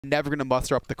never going to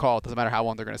muster up the call. It doesn't matter how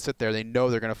long they're going to sit there. They know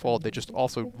they're going to fold. They just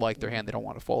also like their hand. They don't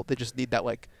want to fold. They just need that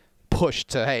like push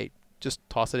to, hey, just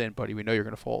toss it in, buddy. We know you're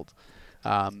going to fold.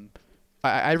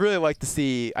 I really like to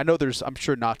see, I know there's, I'm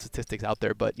sure not statistics out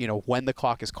there, but, you know, when the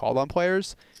clock is called on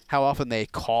players, how often they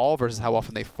call versus how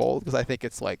often they fold, because I think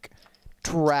it's, like,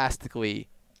 drastically,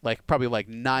 like, probably, like,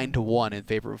 9 to 1 in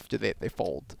favor of they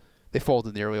fold. They fold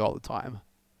in the early all the time.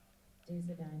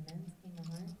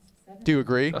 Do you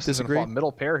agree? Disagree?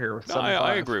 Middle pair here with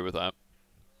I agree with that.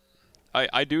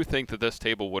 I do think that this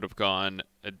table would have gone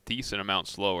a decent amount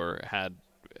slower had,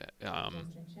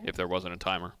 if there wasn't a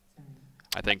timer.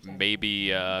 I think maybe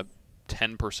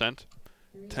 10%,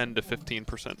 10 to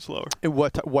 15% slower. And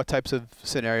what types of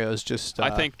scenarios? Just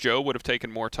I think Joe would have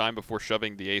taken more time before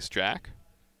shoving the ace-jack.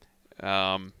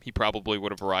 He probably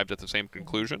would have arrived at the same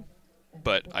conclusion,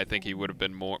 but I think he would have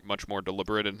been much more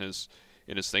deliberate in his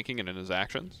thinking and in his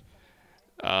actions.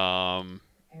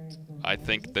 I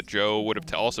think that Joe would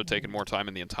have also taken more time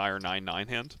in the entire 9-9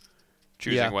 hand,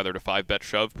 choosing whether to 5-bet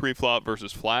shove pre-flop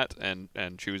versus flat, and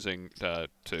choosing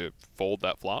to fold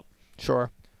that flop.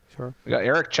 Sure. We got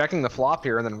Eric checking the flop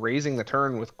here and then raising the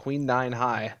turn with Queen 9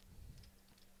 high.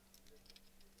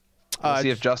 Let's see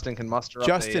if Justin can muster up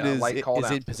a light call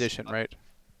down. In position, right?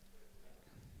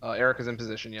 Eric is in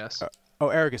position, yes. Oh,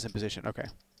 Eric is in position. Okay.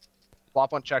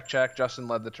 Flop on check. Justin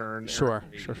led the turn. Sure.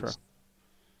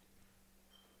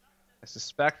 I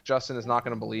suspect Justin is not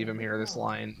going to believe him here. This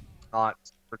line not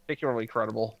particularly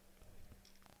credible.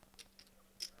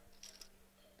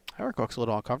 Eric looks a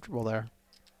little uncomfortable there.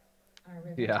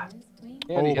 Yeah.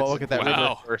 Oh, well, look at that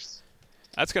river.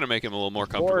 That's going to make him a little more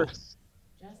comfortable.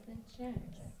 Justin checks.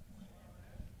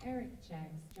 Eric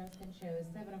checks. Justin shows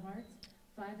 7 of hearts,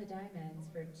 5 of diamonds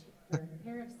for a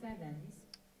pair of sevens.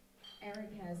 Eric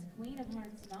has Queen of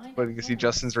hearts, 9. But you can see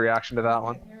Justin's reaction to that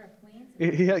one.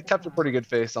 He kept a pretty good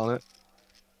face on it.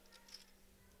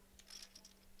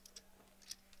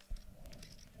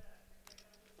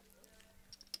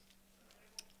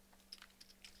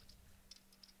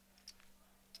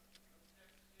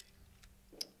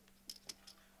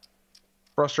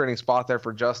 Frustrating spot there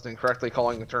for Justin, correctly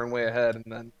calling the turn way ahead, and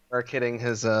then Eric hitting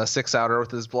his 6-outer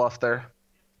with his bluff there.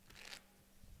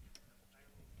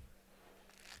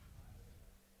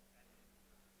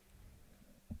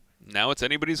 Now it's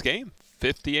anybody's game.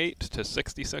 58 to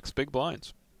 66 big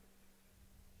blinds.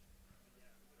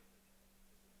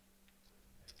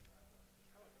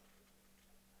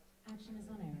 Action is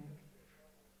on Eric.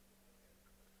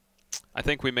 I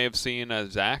think we may have seen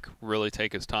Zach really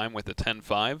take his time with the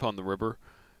 10-5 on the river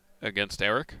against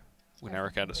Eric when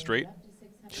Eric had a straight.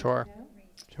 Sure.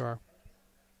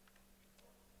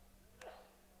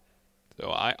 So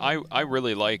I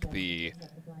really like the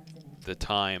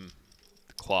time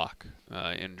clock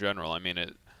in general. I mean,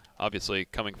 it obviously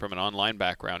coming from an online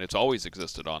background, it's always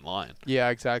existed online. Yeah,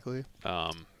 exactly.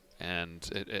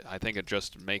 And I think it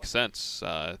just makes sense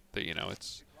that, you know,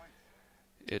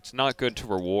 it's not good to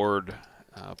reward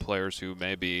players who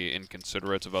may be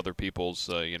inconsiderate of other people's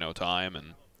you know, time,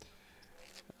 and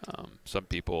some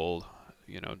people,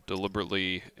 you know,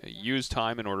 deliberately use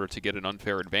time in order to get an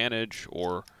unfair advantage,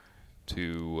 or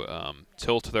to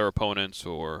tilt their opponents,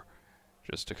 or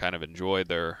just to kind of enjoy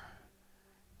their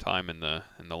time in the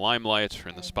limelight or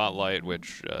in the spotlight,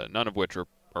 which none of which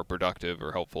are productive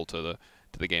or helpful to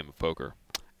the game of poker.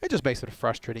 It just makes it a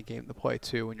frustrating game to play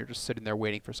too, when you're just sitting there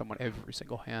waiting for someone every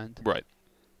single hand. Right.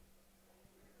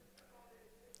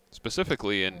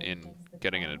 Specifically in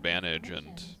getting an advantage,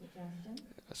 and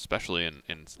especially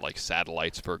in like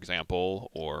satellites, for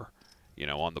example, or, you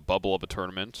know, on the bubble of a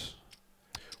tournament.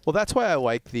 Well, that's why I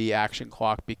like the action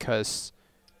clock, because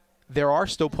there are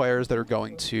still players that are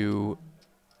going to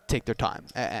take their time,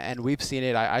 and we've seen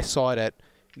it. I saw it at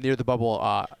near the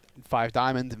bubble, 5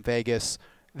 Diamonds in Vegas.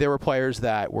 There were players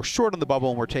that were short on the bubble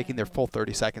and were taking their full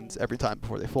 30 seconds every time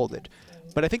before they folded.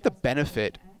 But I think the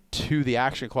benefit to the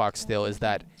action clock still is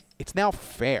that it's now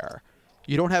fair.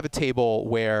 You don't have a table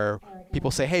where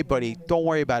people say, hey, buddy, don't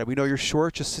worry about it. We know you're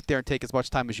short. Just sit there and take as much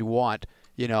time as you want,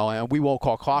 you know, and we won't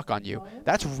call clock on you.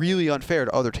 That's really unfair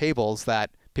to other tables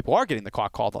that people are getting the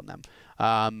clock called on them.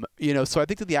 You know, so I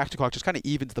think that the action clock just kind of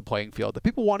evens the playing field. If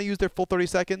people want to use their full 30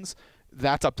 seconds,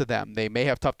 that's up to them. They may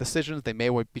have tough decisions. They may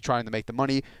be trying to make the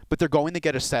money, but they're going to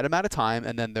get a set amount of time,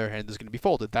 and then their hand is going to be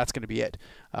folded. That's going to be it.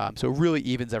 So it really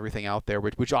evens everything out there,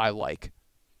 which I like.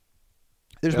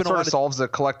 There's been a lot of solves the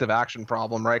collective action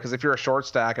problem, right? Because if you're a short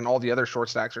stack and all the other short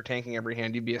stacks are tanking every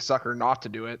hand, you'd be a sucker not to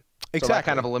do it. Exactly. So that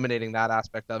kind of eliminating that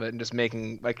aspect of it, and just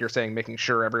making, like you're saying, making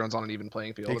sure everyone's on an even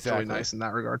playing field. Exactly. It's really nice in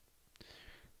that regard.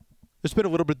 There's been a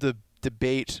little bit of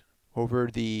debate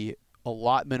over the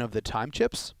allotment of the time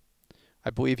chips. I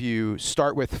believe you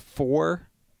start with 4,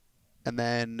 and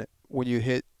then when you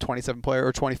hit 27 player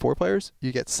or 24 players,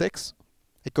 you get 6.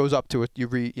 It goes up to it.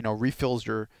 Refills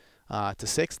your to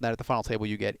 6, and then at the final table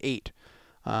you get 8.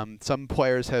 Some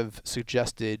players have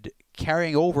suggested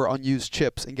carrying over unused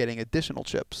chips and getting additional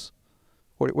chips.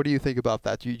 What do you think about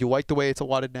that? Do you like the way it's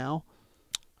allotted now?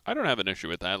 I don't have an issue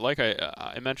with that. Like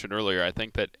I mentioned earlier, I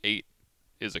think that 8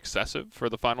 is excessive for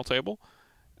the final table,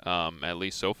 at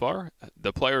least so far.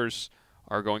 The players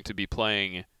are going to be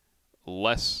playing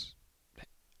less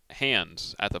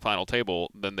hands at the final table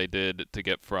than they did to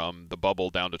get from the bubble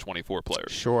down to 24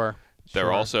 players. Sure.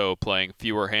 They're also playing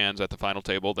fewer hands at the final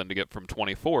table than to get from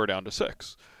 24 down to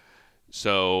 6.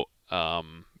 So,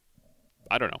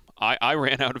 I don't know. I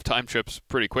ran out of time chips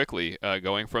pretty quickly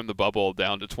going from the bubble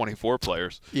down to 24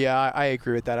 players. Yeah, I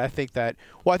agree with that. I think that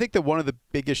one of the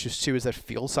big issues, too, is that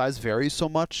field size varies so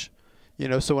much.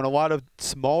 So in a lot of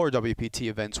smaller WPT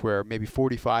events where maybe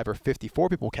 45 or 54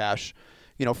 people cash,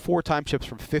 4 time chips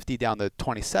from 50 down to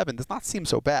 27 does not seem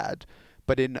so bad.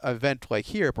 But in an event like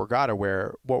here at Borgata,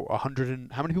 where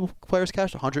how many players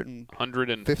cashed?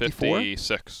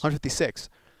 156. 156.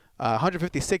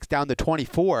 156 down to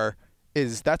 24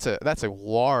 that's a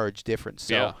large difference.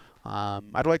 So yeah.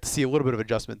 I'd like to see a little bit of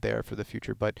adjustment there for the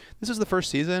future. But this is the first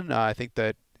season. I think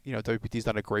that WPT's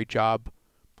done a great job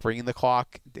bringing the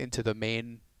clock into the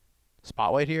main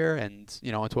spotlight here, and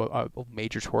into a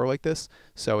major tour like this.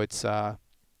 So it's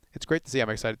great to see. I'm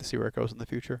excited to see where it goes in the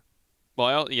future.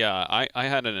 Well, I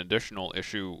had an additional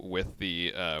issue with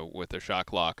the shot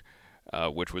clock,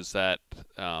 which was that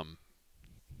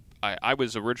I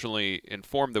was originally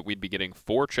informed that we'd be getting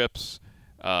 4 chips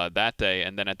that day,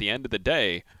 and then at the end of the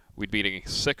day, we'd be getting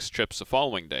 6 chips the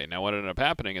following day. Now, what ended up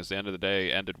happening is the end of the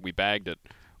day ended, we bagged at,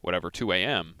 2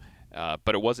 a.m.,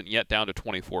 but it wasn't yet down to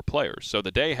 24 players. So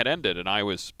the day had ended, and I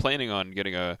was planning on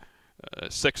getting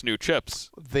 6 new chips.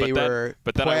 They were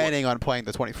planning on playing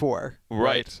the 24.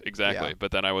 Right, exactly. Yeah. But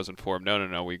then I was informed,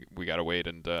 no, we got to wait,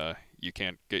 and you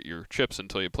can't get your chips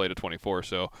until you play to 24.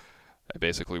 So I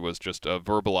basically was just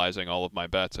verbalizing all of my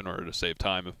bets in order to save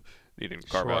time of needing to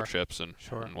carve out chips and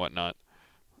whatnot.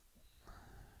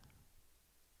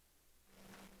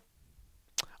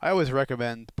 I always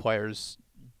recommend players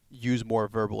use more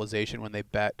verbalization when they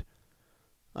bet,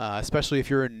 especially if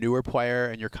you're a newer player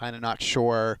and you're kind of not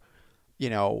sure,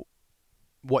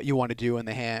 what you want to do in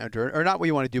the hand, or not what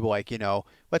you want to do, but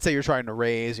let's say you're trying to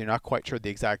raise, you're not quite sure the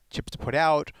exact chips to put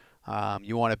out.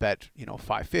 You want to bet,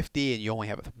 550 and you only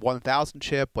have a 1,000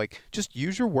 chip. Just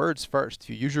use your words first. If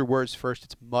you use your words first,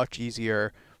 it's much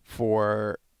easier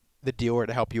for the dealer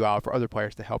to help you out, for other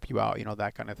players to help you out,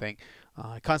 that kind of thing.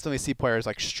 I constantly see players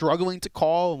struggling to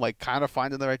call and kind of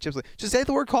finding the right chips. Just say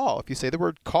the word call. If you say the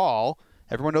word call,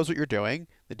 everyone knows what you're doing.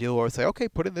 The dealer will say, okay,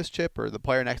 put in this chip, or the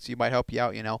player next to you might help you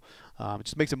out. It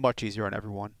just makes it much easier on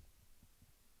everyone.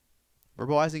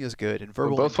 Verbalizing is good, and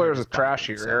verbal. Both players are trash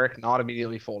here. Eric not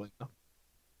immediately folding.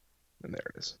 And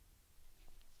there it is.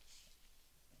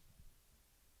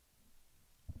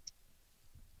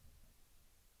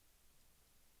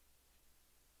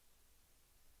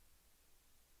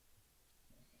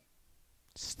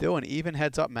 Still an even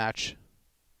heads-up match.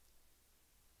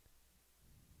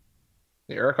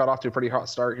 Yeah, Eric got off to a pretty hot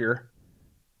start here.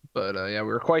 But, we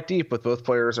were quite deep with both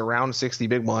players around 60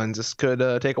 big blinds. This could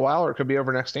take a while, or it could be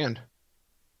over next hand.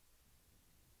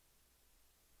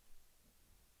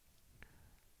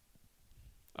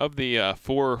 Of the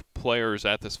 4 players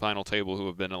at this final table who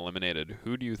have been eliminated,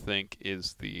 who do you think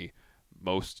is the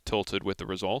most tilted with the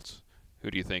results?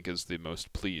 Who do you think is the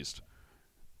most pleased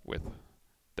with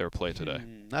their play today?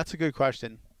 That's a good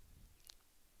question.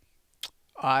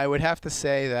 I would have to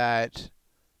say that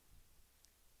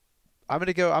I'm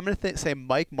going to say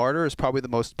Mike Martyr is probably the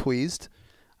most pleased.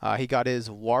 He got his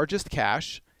largest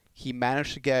cash. He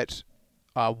managed to get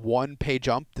 1 pay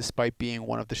jump despite being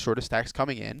one of the shortest stacks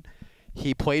coming in.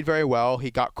 He played very well.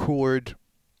 He got coolered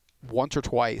once or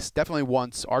twice. Definitely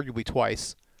once, arguably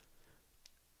twice.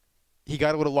 He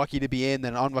got a little lucky to be in,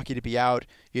 then unlucky to be out.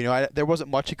 There wasn't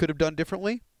much he could have done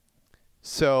differently.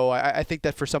 So I think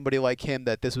that for somebody like him,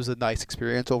 that this was a nice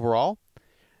experience overall.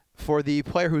 For the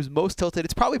player who's most tilted,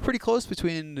 it's probably pretty close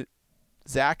between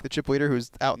Zach, the chip leader,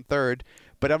 who's out in third.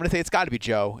 But I'm going to say it's got to be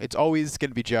Joe. It's always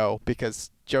going to be Joe,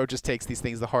 because Joe just takes these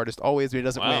things the hardest always. When he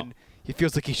doesn't win, he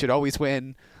feels like he should always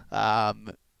win.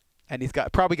 And he's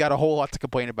probably got a whole lot to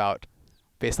complain about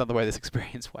based on the way this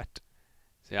experience went.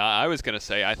 Yeah, I was going to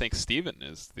say I think Steven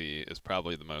is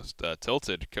probably the most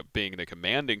tilted, being the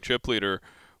commanding chip leader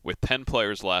with 10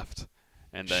 players left,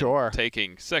 and then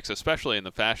taking 6, especially in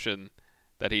the fashion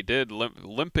that he did,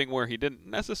 limping where he didn't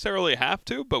necessarily have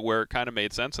to, but where it kind of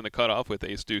made sense in the cutoff with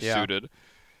ace-deuce suited.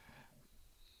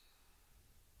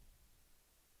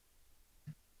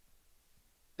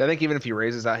 I think even if he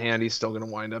raises that hand, he's still going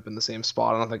to wind up in the same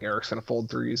spot. I don't think Eric's going to fold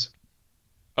threes.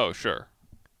 Oh, sure.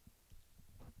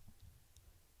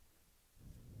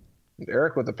 And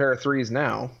Eric with a pair of threes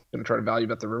now. Going to try to value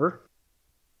bet the river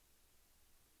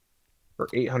for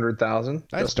 800,000.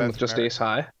 Nice. Justin with just ace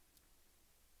high.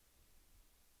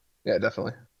 Yeah,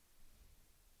 definitely.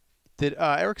 Did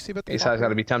Eric see about the ace flop? High's got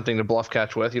to be tempting to bluff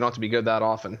catch with. You don't have to be good that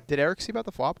often. Did Eric see about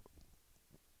the flop?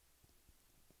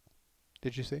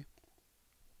 Did you see?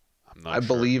 I'm not I sure.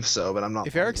 believe so, but I'm not.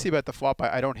 If Eric see about the flop,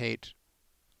 I don't hate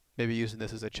maybe using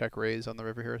this as a check raise on the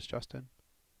river here as Justin.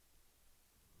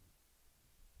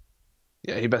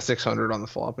 Yeah, he bet 600 on the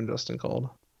flop and Justin called.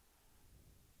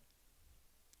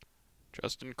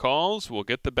 Justin calls. We'll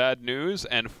get the bad news.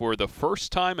 And for the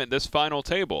first time at this final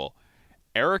table,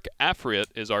 Eric Afriet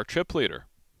is our chip leader.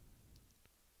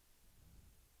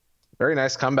 Very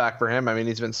nice comeback for him. I mean,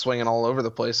 he's been swinging all over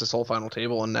the place this whole final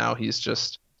table, and now he's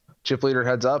just chip leader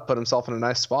heads up, put himself in a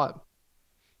nice spot.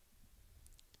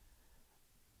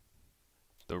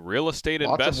 The real estate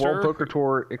Lots investor. of World Poker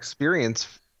Tour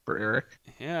experience for Eric.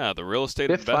 Yeah, the real estate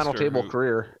Fifth investor final table who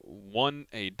career. won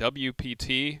a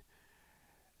WPT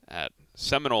at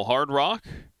Seminole Hard Rock.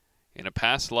 In a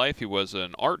past life, he was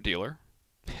an art dealer.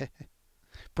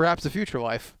 Perhaps a future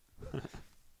life.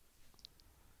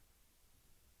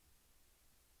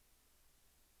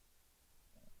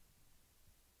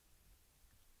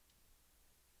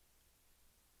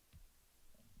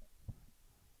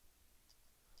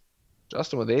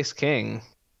 Justin with ace king.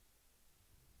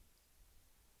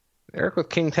 Eric with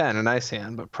king 10, a nice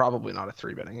hand, but probably not a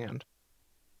 3-betting hand.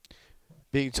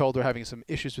 Being told they're having some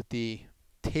issues with the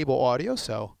table audio,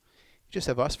 so you just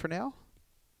have us for now.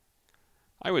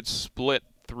 I would split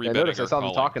 3 I betting. noticed I or saw them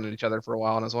calling talking to each other for a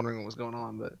while, and I was wondering what was going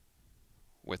on, but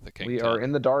with the king. we 10. are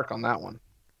in the dark on that one.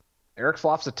 Eric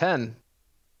flops a 10.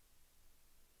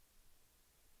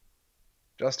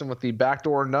 Justin with the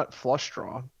backdoor nut flush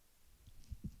draw.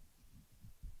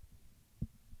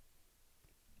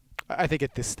 I think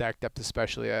at this stack depth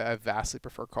especially, I vastly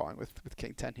prefer calling with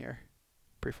king 10 here,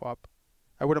 pre-flop.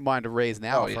 I wouldn't mind a raise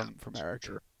now from Eric.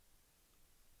 Sure.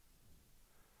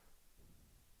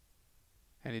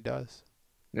 And he does.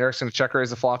 Eric's going to check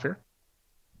raise the flop here.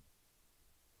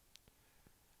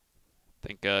 I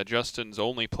think Justin's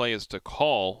only play is to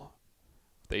call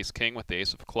with ace king with the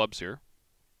ace of clubs here.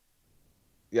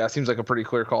 Yeah, it seems like a pretty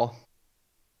clear call.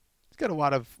 He's got a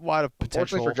lot of potential.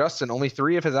 Fortunately for Justin, only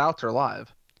 3 of his outs are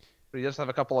live. But he does have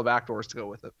a couple of backdoors to go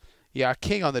with it. Yeah,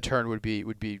 king on the turn would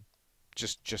be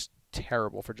just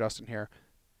terrible for Justin here.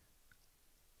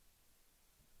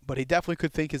 But he definitely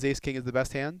could think his ace king is the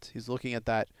best hand. He's looking at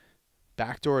that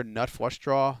backdoor nut flush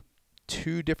draw,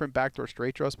 2 different backdoor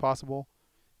straight draws possible.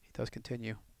 He does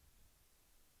continue.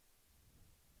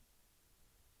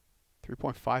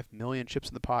 3.5 million chips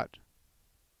in the pot.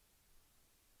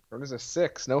 Turn is a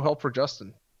 6. No help for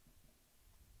Justin.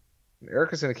 And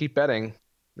Eric is going to keep betting.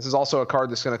 This is also a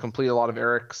card that's going to complete a lot of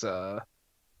Eric's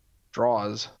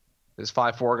draws. His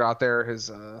 5-4 got there. His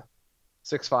 6-5,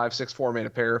 6-4 made a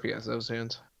pair if he has those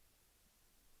hands.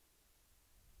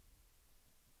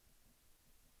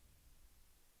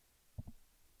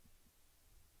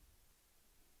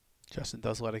 Justin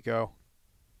does let it go.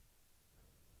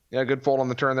 Yeah, good fold on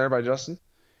the turn there by Justin.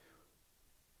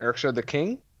 Eric showed the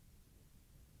king.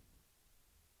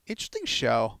 Interesting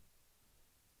show.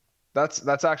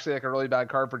 That's actually like a really bad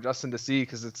card for Justin to see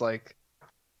because it's like,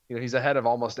 you know, he's ahead of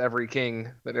almost every king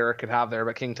that Eric could have there,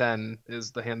 but king 10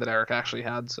 is the hand that Eric actually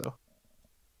had. So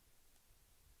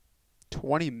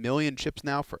 20 million chips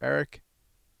now for Eric.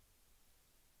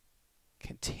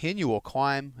 Continual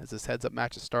climb as this heads-up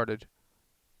match has started.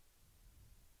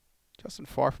 Justin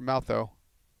far from out though.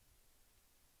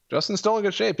 Justin's still in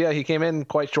good shape. Yeah, he came in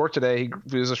quite short today.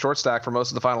 He was a short stack for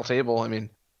most of the final table. I mean,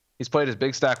 he's played his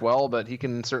big stack well, but he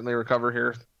can certainly recover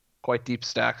here. Quite deep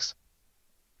stacks.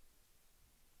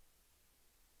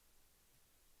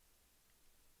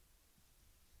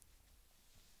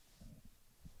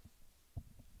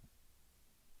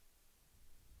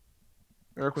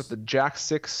 Eric with the Jack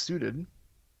 6 suited.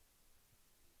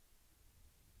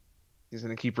 He's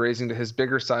going to keep raising to his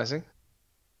bigger sizing.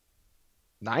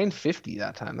 950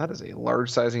 that time. That is a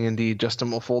large sizing indeed. Justin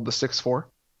will fold the 6-4.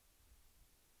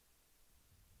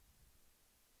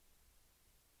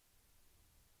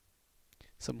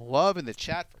 Some love in the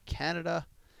chat for Canada.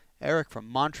 Eric from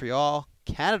Montreal.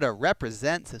 Canada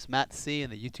represents, as Matt C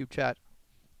in the YouTube chat.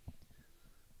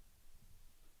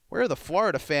 Where are the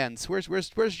Florida fans? Where's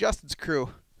Justin's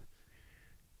crew?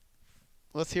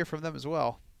 Let's hear from them as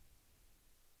well.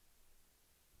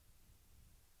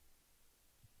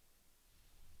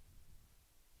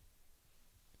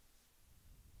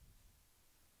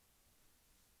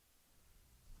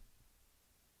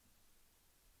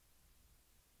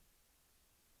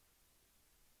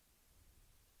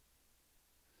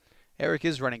 Eric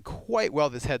is running quite well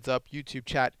this heads up. YouTube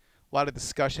chat, a lot of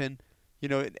discussion. You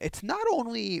know, it's not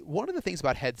only, one of the things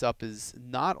about heads up is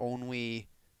not only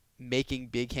making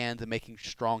big hands and making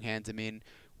strong hands. I mean,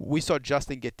 we saw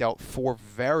Justin get dealt 4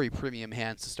 very premium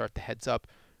hands to start the heads up,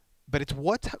 but it's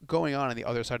what's going on the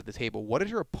other side of the table. What does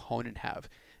your opponent have?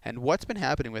 And what's been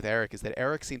happening with Eric is that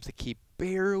Eric seems to keep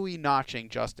barely notching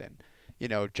Justin. You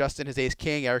know, Justin has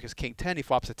ace-king, Eric has king-10, he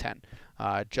flops a 10.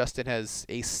 Justin has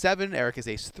ace-7, Eric has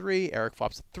ace-3, Eric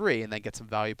flops a 3, and then gets some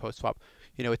value post-flop.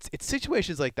 You know, it's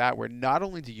situations like that where not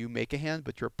only do you make a hand,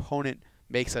 but your opponent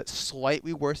makes a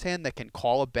slightly worse hand that can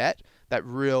call a bet that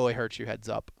really hurts you heads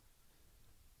up.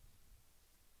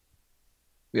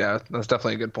 Yeah, that's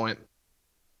definitely a good point.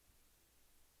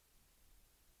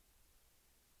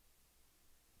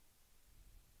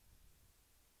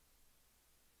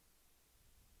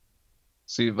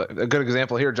 See, a good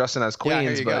example here, Justin has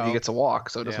queens, but he gets a walk,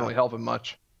 so it doesn't really help him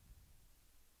much.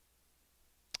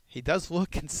 He does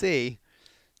look and see.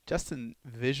 Justin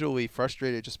visually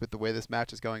frustrated just with the way this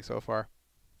match is going so far.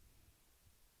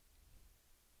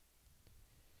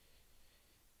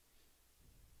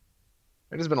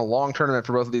 It has been a long tournament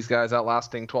for both of these guys,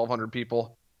 outlasting 1,200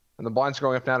 people. And the blinds are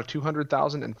going up now to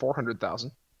 200,000 and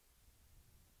 400,000.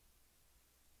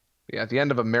 Yeah, at the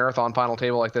end of a marathon final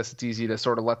table like this, it's easy to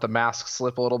sort of let the mask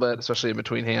slip a little bit, especially in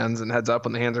between hands and heads up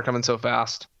when the hands are coming so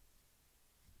fast.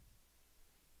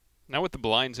 Now with the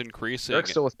blinds increasing.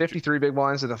 Eric's still with 53 big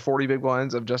blinds to the 40 big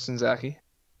blinds of Justin Zaki.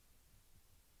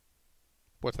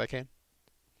 What's that, Kane?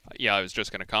 Yeah, I was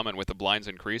just going to comment, with the blinds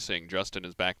increasing, Justin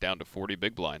is back down to 40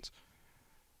 big blinds.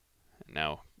 And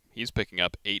now he's picking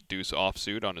up 8 deuce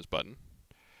offsuit on his button.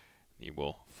 He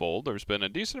will fold. There's been a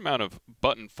decent amount of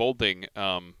button folding.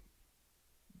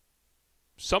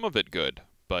 Some of it good,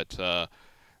 but a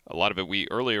lot of it, we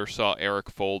earlier saw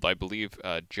Eric fold, I believe,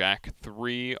 Jack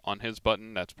 3 on his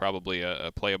button. That's probably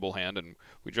a playable hand. And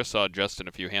we just saw Justin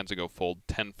a few hands ago fold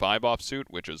 10-5 offsuit,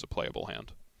 which is a playable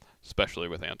hand, especially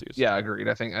with antes. Yeah, agreed.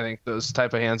 I think those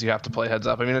type of hands you have to play heads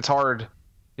up. I mean, it's hard.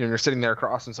 You know, you're sitting there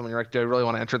across from someone, you're like, do I really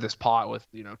want to enter this pot with,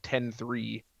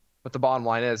 10-3? But the bottom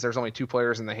line is there's only 2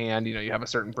 players in the hand. You know, you have a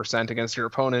certain percent against your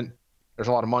opponent. There's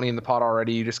a lot of money in the pot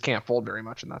already. You just can't fold very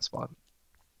much in that spot.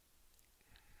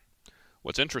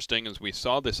 What's interesting is we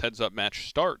saw this heads-up match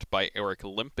start by Eric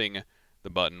limping the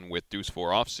button with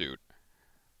deuce-4 offsuit.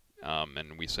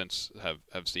 And we since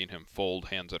have seen him fold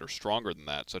hands that are stronger than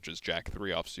that, such as Jack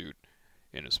 3 offsuit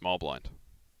in a small blind.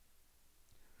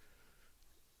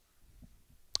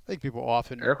 I think people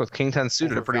often Eric with king 10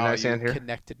 suited, a pretty nice hand here.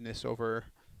 Connectedness over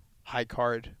high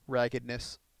card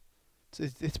raggedness.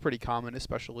 It's pretty common,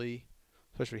 especially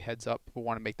heads up. People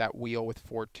want to make that wheel with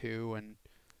 4-2, and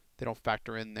they don't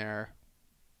factor in their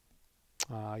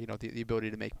the ability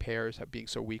to make pairs being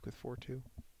so weak with 4-2.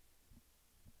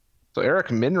 So Eric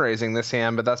min raising this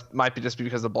hand, but that might be just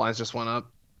because the blinds just went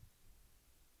up.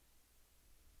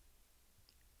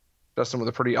 Justin with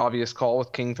a pretty obvious call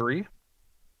with king 3.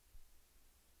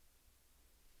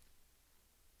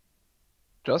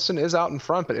 Justin is out in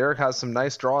front, but Eric has some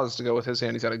nice draws to go with his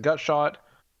hand. He's got a gut shot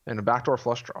and a backdoor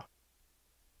flush draw.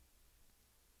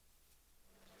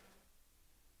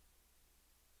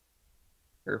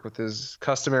 Eric with his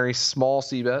customary small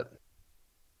C bet.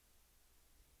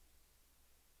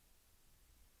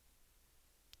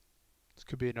 This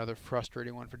could be another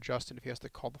frustrating one for Justin if he has to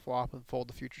call the flop and fold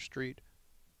the future street.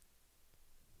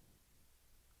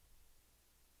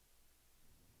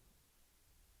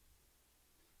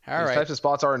 These types of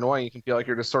spots are annoying. You can feel like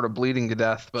you're just sort of bleeding to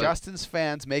death. But Justin's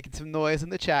fans making some noise in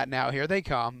the chat now. Here they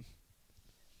come.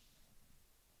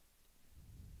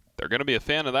 They're going to be a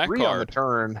fan of that 3 card. On the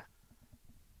turn.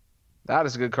 That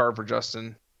is a good card for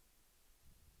Justin.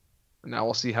 And now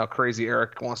we'll see how crazy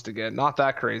Eric wants to get. Not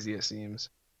that crazy, it seems.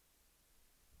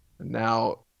 And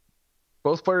now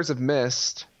both players have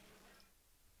missed.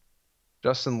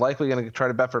 Justin likely going to try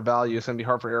to bet for value. It's going to be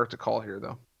hard for Eric to call here,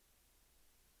 though.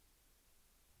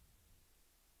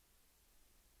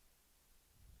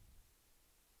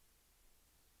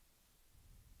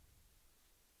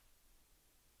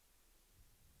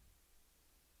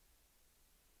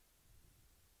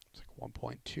 It's like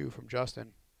 1.2 from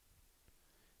Justin.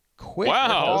 Quick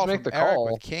wow. Does make the call.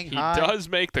 With king He high. does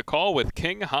make the call with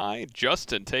king high.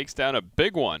 Justin takes down a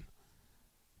big one.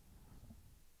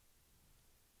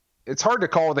 it's hard to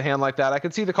call with a hand like that. I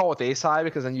could see the call with ace high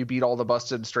because then you beat all the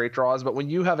busted straight draws. But when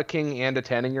you have a king and a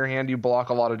 10 in your hand, you block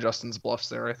a lot of Justin's bluffs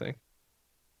there, I think.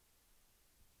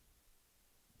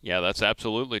 Yeah, that's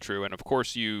absolutely true. And of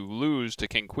course, you lose to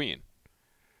king queen.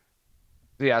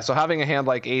 Yeah, so having a hand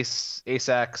like ace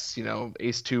X, you know,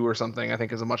 ace 2 or something, I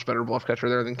think is a much better bluff catcher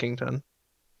there than king 10.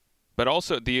 But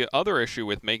also, the other issue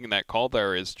with making that call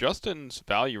there is Justin's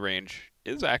value range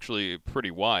is actually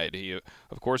pretty wide. He,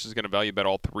 of course, is going to value bet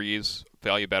all threes,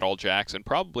 value bet all jacks, and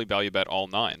probably value bet all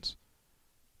nines.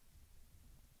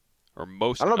 Or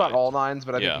most I don't know nines. about all nines,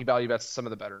 but I think he value bets some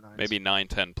of the better nines. Maybe 9,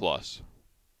 10 plus.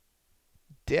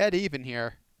 Dead even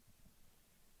here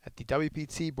at the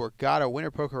WPT Borgata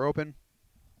Winter Poker Open.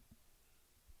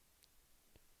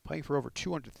 Playing for over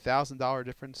 $200,000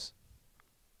 difference.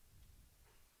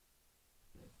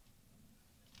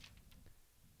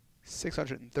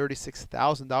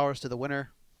 $636,000 to the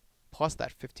winner, plus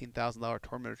that $15,000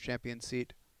 Tournament of Champions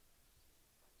seat.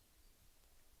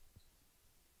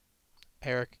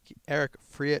 Eric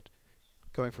Friet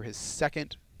going for his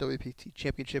second WPT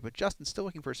championship, but Justin still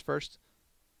looking for his first,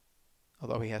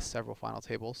 although he has several final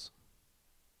tables.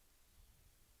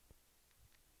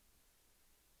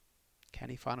 Can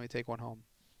he finally take one home?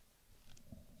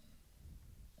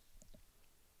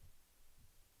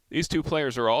 These two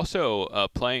players are also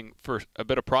playing for a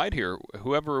bit of pride here.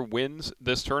 Whoever wins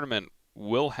this tournament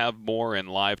will have more in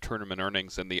live tournament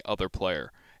earnings than the other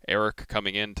player. Eric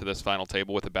coming into this final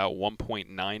table with about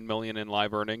 1.9 million in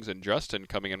live earnings, and Justin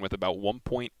coming in with about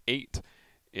 1.8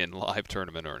 in live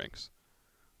tournament earnings.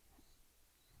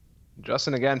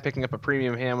 Justin again picking up a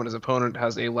premium hand when his opponent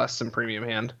has a less than premium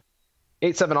hand.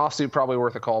 8-7 offsuit probably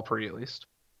worth a call pre at least.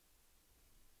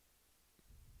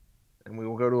 And we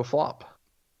will go to a flop.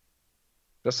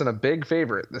 Justin, a big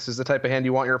favorite. This is the type of hand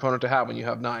you want your opponent to have when you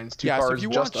have nines. Two cards so if you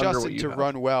just want under Justin what you to have.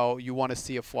 run well, you want to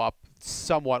see a flop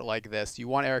somewhat like this. You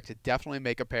want Eric to definitely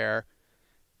make a pair.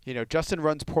 You know, Justin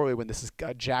runs poorly when this is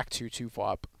a Jack 2-2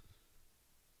 flop.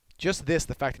 Just this,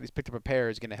 the fact that he's picked up a pair,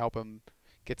 is going to help him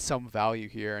get some value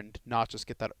here and not just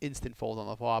get that instant fold on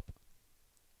the flop.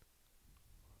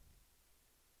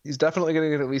 He's definitely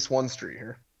going to get at least one street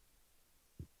here.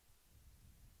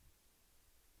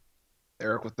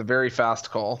 Eric with the very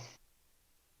fast call.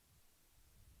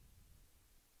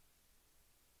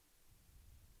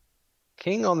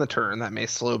 King on the turn. That may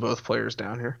slow both players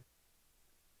down here.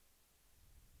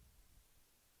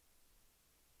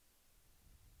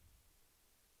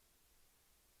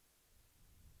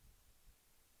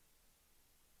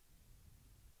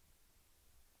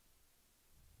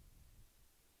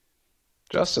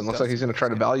 Justin looks like he's going to try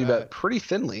to value bet pretty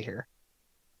thinly here.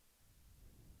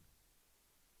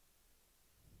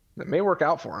 That may work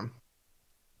out for him.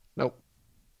 Nope.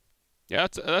 Yeah,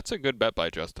 that's a good bet by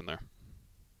Justin there.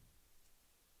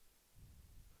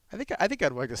 I think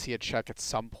I'd like to see a check at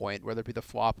some point, whether it be the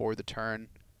flop or the turn.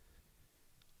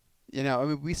 You know, I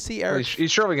mean, we see Eric. Well,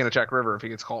 he's surely going to check river if he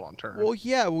gets called on turn. Well,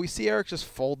 yeah, we see Eric just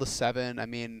fold the 7. I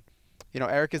mean, you know,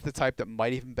 Eric is the type that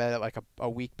might even bet at like a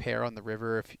weak pair on the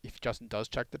river if Justin does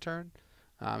check the turn.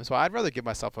 So I'd rather give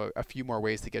myself a few more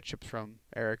ways to get chips from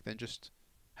Eric than just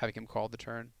having him call the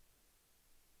turn.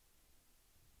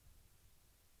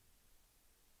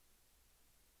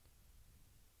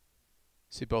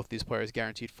 See both these players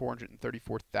guaranteed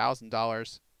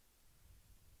 $434,000.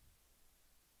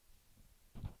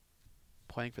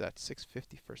 Playing for that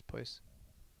 $650 first place.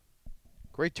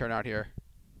 Great turnout here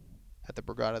at the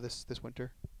Borgata this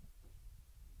winter.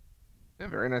 Yeah,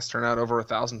 very nice turnout. Over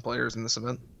 1,000 players in this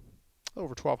event. Over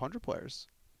 1,200 players.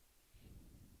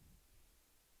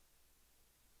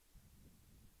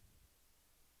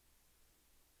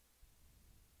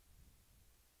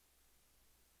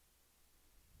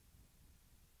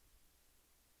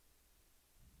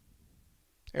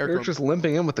 Eric's just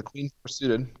limping in with the queen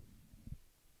suited.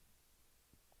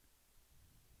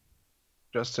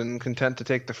 Justin content to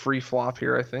take the free flop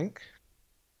here, I think.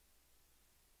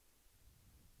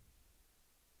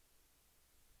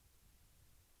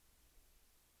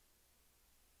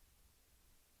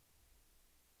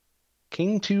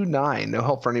 King 2-9, no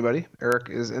help for anybody. Eric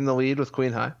is in the lead with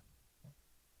queen high.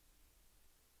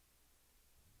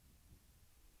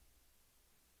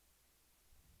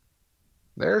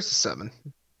 There's the 7.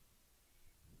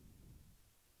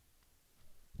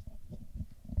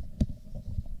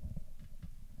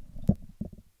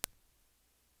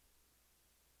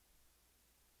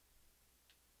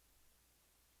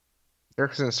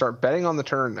 Eric's going to start betting on the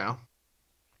turn now.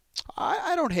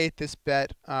 I don't hate this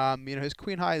bet. You know, his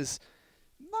queen high is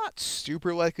not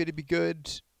super likely to be good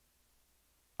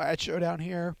at showdown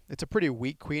here. It's a pretty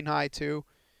weak queen high too.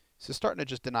 So starting to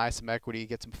just deny some equity,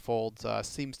 get some folds,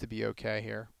 seems to be okay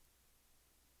here.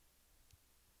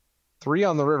 3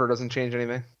 on the river doesn't change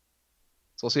anything.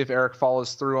 So we'll see if Eric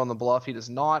follows through on the bluff. He does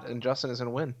not, and Justin is going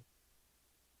to win.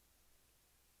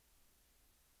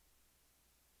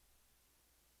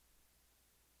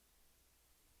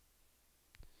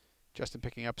 Justin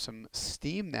picking up some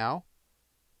steam now.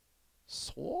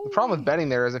 Slowly. The problem with betting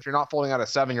there is if you're not folding out a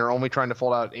 7, you're only trying to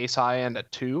fold out ace high and a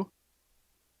 2.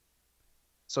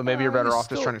 So maybe you're better off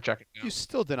just trying to check it down. You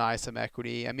still deny some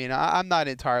equity. I mean, I'm not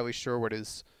entirely sure what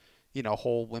his,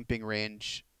 whole limping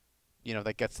range,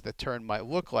 that gets to the turn might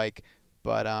look like.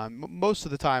 But most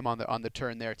of the time on the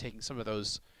turn there, taking some of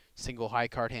those single high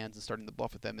card hands and starting to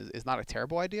bluff with them is not a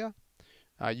terrible idea.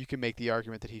 You can make the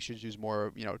argument that he should use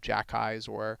more, jack highs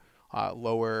or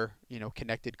lower,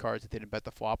 connected cards that didn't bet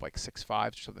the flop, like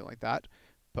 6-5s or something like that.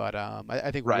 But I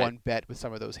think one bet with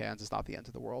some of those hands is not the end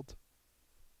of the world,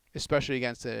 especially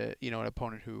against an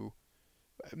opponent who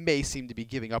may seem to be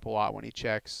giving up a lot when he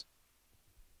checks.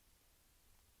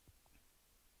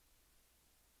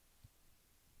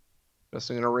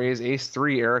 Justin going to raise ace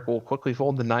 3. Eric will quickly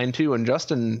fold the 9-2, and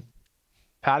Justin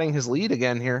padding his lead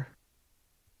again here.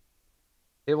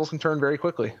 Tables can turn very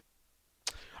quickly.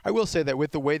 I will say that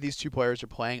with the way these two players are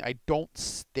playing, I don't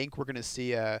think we're going to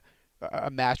see a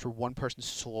match where one person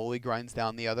slowly grinds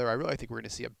down the other. I really think we're going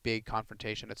to see a big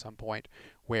confrontation at some point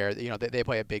where they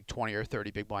play a big 20 or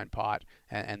 30 big blind pot,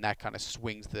 and that kind of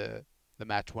swings the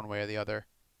match one way or the other.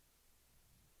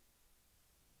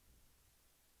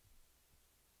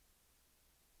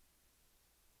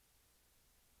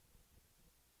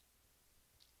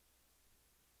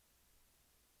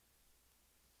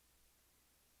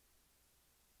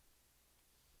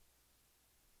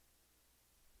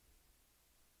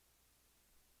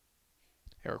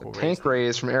 Eric will tank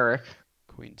raise from Eric.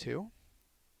 Queen 2.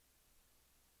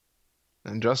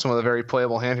 And Justin with a very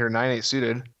playable hand here, 9-8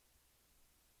 suited.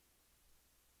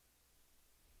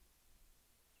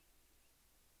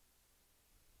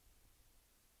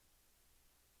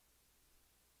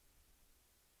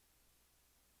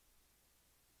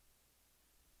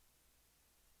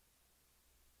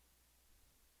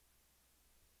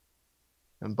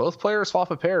 And both players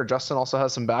flop a pair. Justin also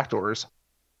has some backdoors.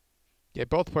 Yeah,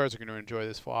 both players are going to enjoy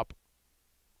this flop.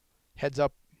 Heads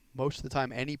up, most of the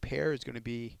time, any pair is going to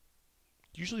be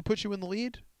usually put you in the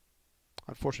lead.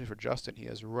 Unfortunately for Justin, he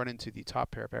has run into the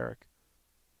top pair of Eric.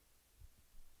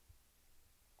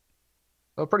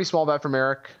 A pretty small bet from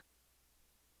Eric.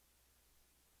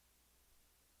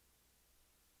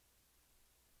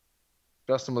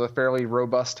 Justin with a fairly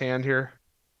robust hand here.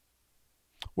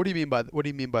 What do you mean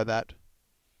by that?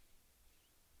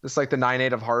 Just like the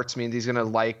 9-8 of hearts means he's going to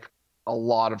like a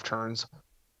lot of turns,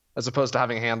 as opposed to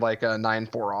having a hand like a 9-4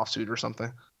 offsuit or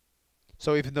something.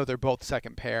 So even though they're both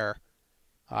second pair,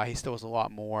 he still has a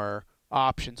lot more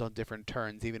options on different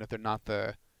turns, even if they're not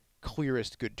the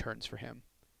clearest good turns for him.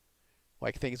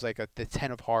 Like things like the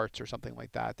 10 of hearts or something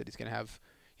like that he's going to have,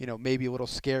 maybe a little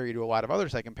scary to a lot of other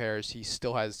second pairs. He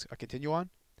still has a continue on.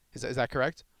 Is that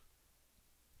correct?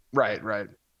 Right.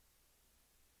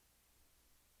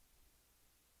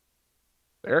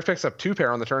 Eric picks up 2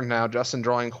 pair on the turn now. Justin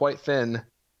drawing quite thin,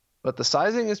 but the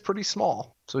sizing is pretty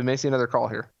small, so we may see another call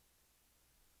here.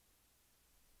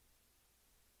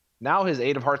 Now his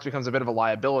 8 of hearts becomes a bit of a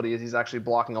liability, as he's actually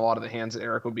blocking a lot of the hands that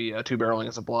Eric would be 2-barreling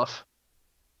as a bluff.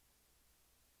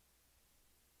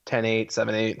 10-8,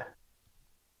 7-8,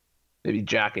 maybe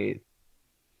Jack-8.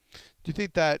 Do you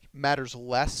think that matters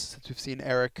less since we've seen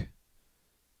Eric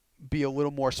be a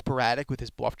little more sporadic with his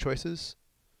bluff choices?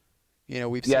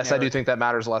 We've seen Yes, I do think that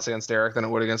matters less against Eric than it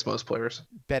would against most players.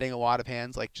 Betting a lot of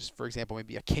hands, like just for example,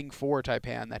 maybe a King 4 type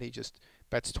hand that he just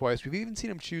bets twice. We've even seen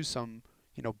him choose some,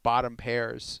 bottom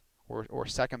pairs or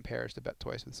second pairs to bet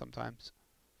twice with sometimes.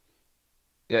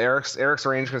 Yeah, Eric's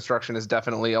range construction is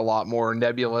definitely a lot more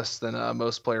nebulous than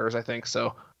most players, I think.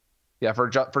 So, yeah, for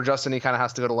Justin, he kind of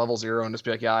has to go to level 0 and just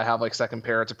be like, yeah, I have like second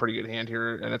pair. It's a pretty good hand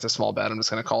here, and it's a small bet. I'm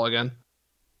just going to call again.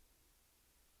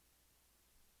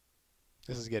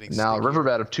 This is getting now sticky. River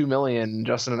bet of 2 million.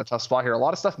 Justin in a tough spot here. A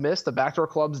lot of stuff missed. The backdoor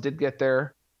clubs did get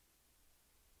there.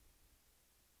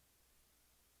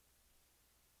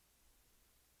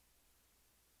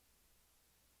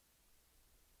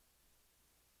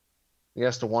 He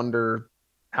has to wonder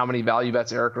how many value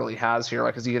bets Eric really has here.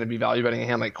 Like, is he going to be value betting a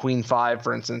hand like Queen 5,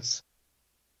 for instance?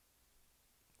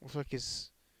 Looks like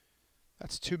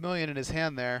that's 2 million in his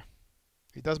hand there.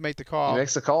 He does make the call. He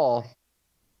makes the call.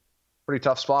 Pretty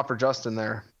tough spot for Justin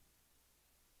there.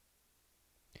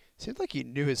 Seems like he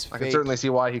knew his fate. I can certainly see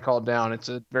why he called down. It's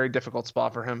a very difficult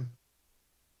spot for him.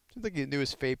 Seems like he knew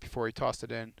his fate before he tossed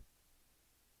it in.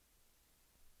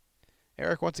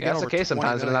 Eric, once again, that's over the case 20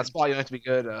 sometimes, and in million. that spot you have to be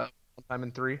good 1 time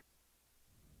in 3.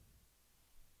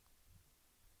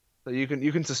 So you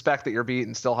can suspect that you're beat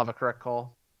and still have a correct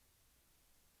call.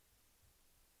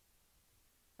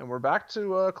 And we're back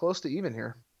to close to even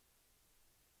here.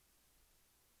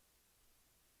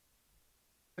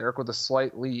 Eric with a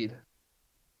slight lead.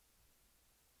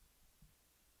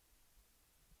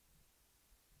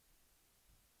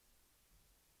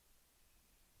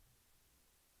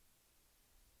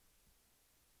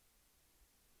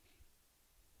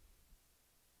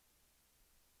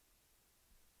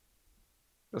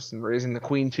 Justin raising the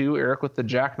queen 2, Eric with the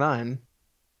jack 9.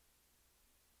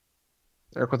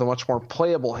 Eric with a much more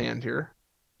playable hand here.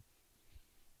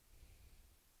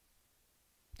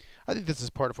 I think this is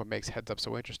part of what makes heads up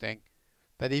so interesting.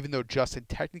 That even though Justin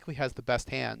technically has the best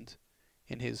hand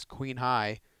in his queen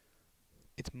high,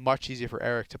 it's much easier for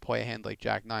Eric to play a hand like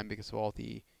jack 9 because of all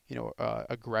the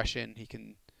aggression he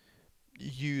can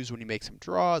use when he makes some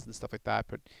draws and stuff like that.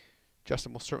 But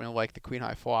Justin will certainly like the queen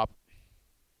high flop.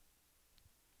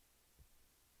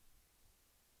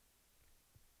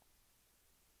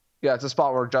 Yeah, it's a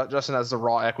spot where Justin has the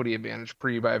raw equity advantage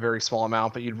pre by a very small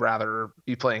amount, but you'd rather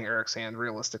be playing Eric's hand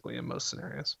realistically in most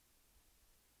scenarios.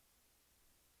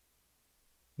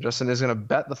 Justin is going to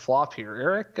bet the flop here.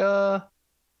 Eric, a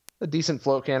decent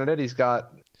float candidate. He's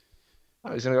got.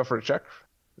 Oh, he's going to go for a check.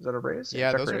 Is that a raise?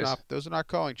 Yeah, raise. those are not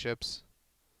calling chips.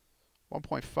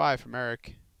 1.5 from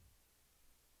Eric.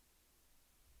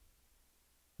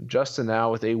 Justin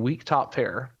now with a weak top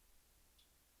pair.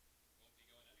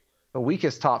 The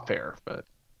weakest top pair, but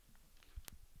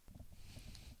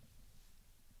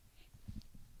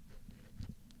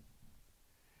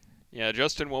yeah,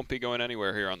 Justin won't be going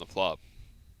anywhere here on the flop.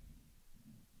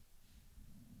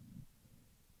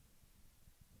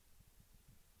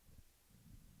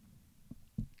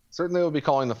 Certainly will be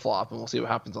calling the flop, and we'll see what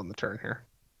happens on the turn here.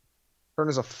 Turn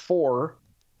is a 4.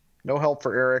 No help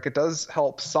for Eric. It does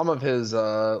help some of his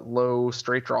low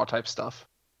straight draw type stuff.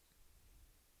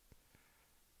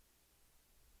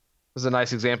 This is a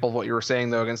nice example of what you were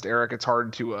saying, though, against Eric. It's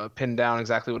hard to pin down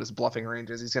exactly what his bluffing range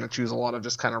is. He's going to choose a lot of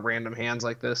just kind of random hands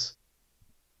like this.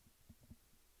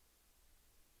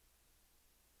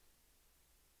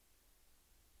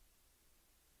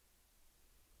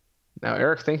 Now,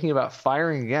 Eric thinking about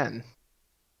firing again.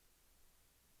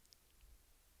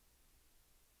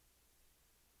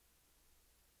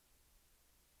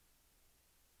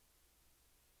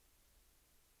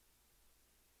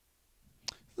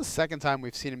 The second time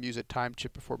we've seen him use a time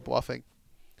chip before bluffing.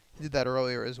 He did that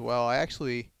earlier as well. I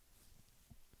actually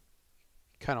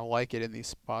kind of like it in these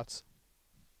spots.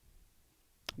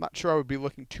 I'm not sure I would be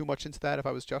looking too much into that if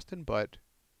I was Justin, but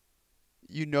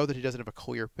you know that he doesn't have a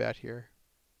clear bet here.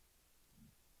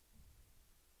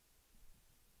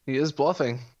 He is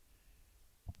bluffing.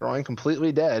 Drawing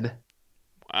completely dead.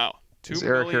 Wow.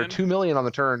 Eric here, 2 million on the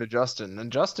turn to Justin.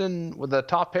 And Justin with a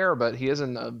top pair, but he is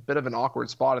in a bit of an awkward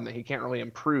spot in that he can't really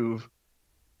improve.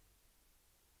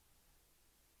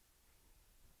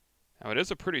 Now, it is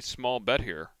a pretty small bet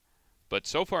here. But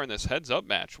so far in this heads-up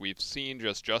match, we've seen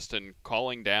just Justin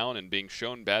calling down and being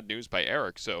shown bad news by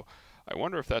Eric. So I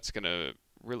wonder if that's going to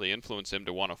really influence him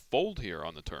to want to fold here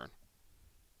on the turn.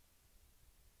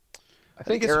 I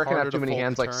think Eric can have too many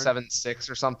hands like 7-6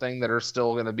 or something that are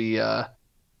still going to be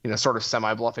sort of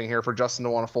semi-bluffing here for Justin to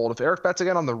want to fold. If Eric bets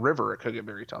again on the river, it could get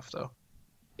very tough, though.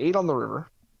 8 on the river.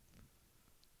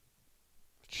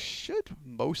 Should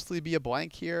mostly be a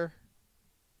blank here.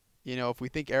 You know, if we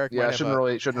think Eric might shouldn't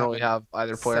really have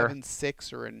either player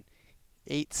 7-6 or an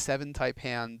 8-7 type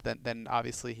hand, then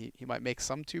obviously he might make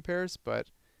some 2 pairs, but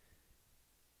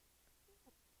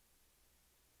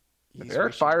if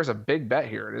Eric fires a big bet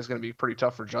here, it is going to be pretty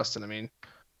tough for Justin. I mean,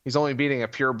 he's only beating a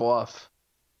pure bluff.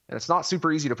 And it's not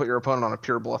super easy to put your opponent on a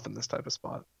pure bluff in this type of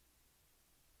spot.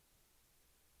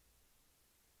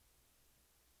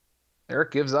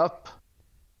 Eric gives up.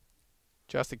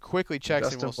 Justin quickly checks.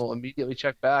 Justin will immediately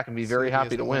check back and be very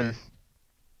happy to win.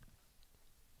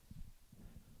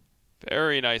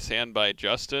 Very nice hand by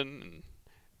Justin.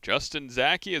 Justin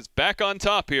Zaki is back on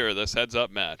top here, this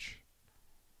heads-up match.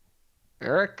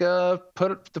 Eric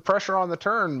put the pressure on the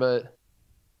turn, but...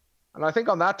 And I think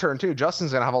on that turn, too,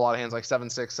 Justin's going to have a lot of hands like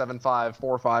 7-6, 7-5,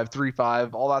 4-5,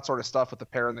 3-5, all that sort of stuff with the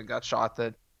pair and the gut shot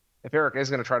that if Eric is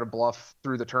going to try to bluff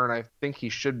through the turn, I think he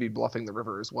should be bluffing the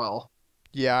river as well.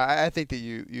 Yeah, I think that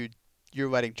you're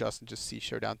letting Justin just see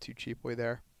showdown too cheaply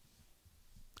there.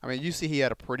 I mean, you see he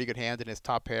had a pretty good hand in his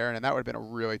top pair, and that would have been a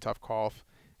really tough call if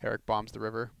Eric bombs the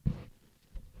river.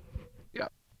 Yeah.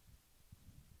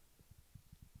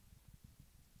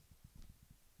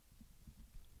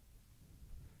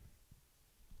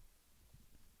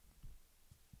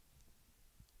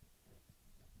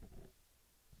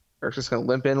 Eric's just going to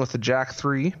limp in with the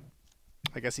Jack-3.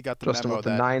 I guess he got the Justin memo with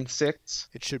the that 9-6.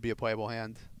 it should be a playable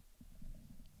hand.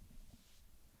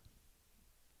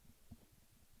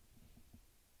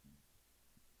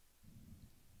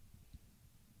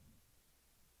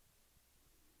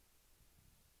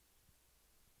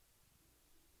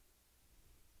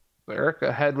 So Eric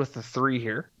ahead with the 3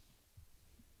 here.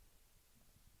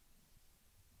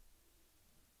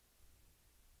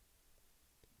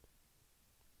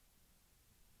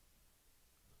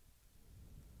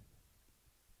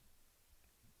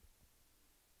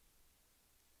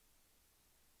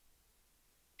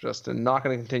 Justin not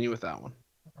going to continue with that one.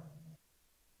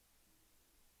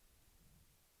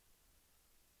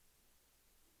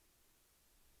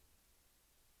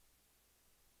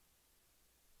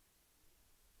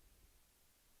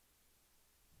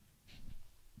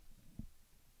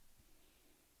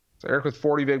 So Eric with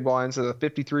 40 big blinds to the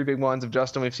 53 big blinds of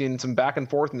Justin. We've seen some back and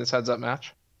forth in this heads-up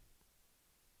match.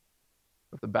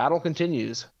 But the battle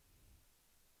continues.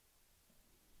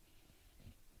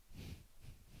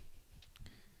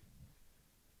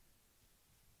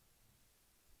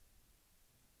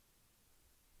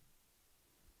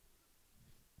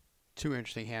 Two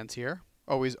interesting hands here.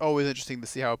 Always interesting to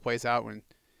see how it plays out when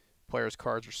players'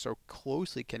 cards are so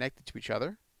closely connected to each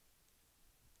other.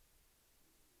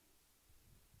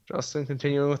 Justin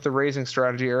continuing with the raising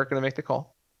strategy. Eric going to make the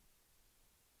call.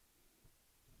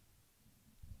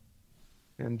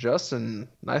 And Justin,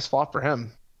 nice flop for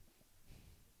him.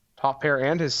 Top pair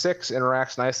and his 6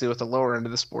 interacts nicely with the lower end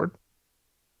of this board.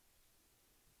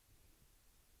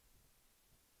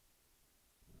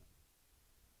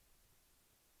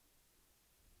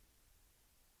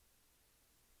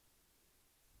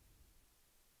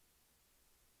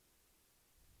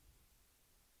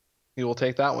 He will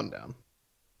take that one down.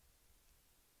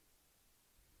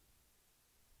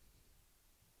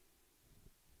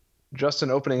 Justin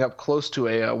opening up close to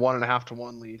a 1.5 to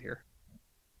 1 lead here.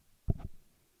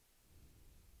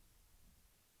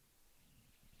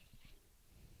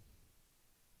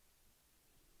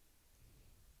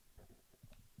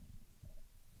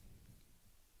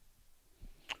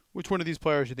 Which one of these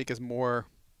players do you think is more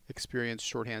experienced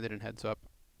shorthanded and heads up?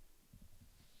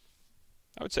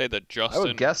 I would say that Justin. I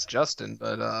would guess Justin,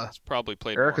 but he's probably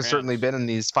played Eric more has certainly hands. been in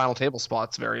these final table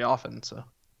spots very often. So,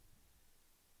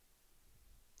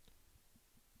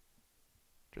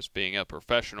 just being a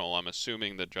professional, I'm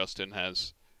assuming that Justin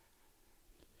has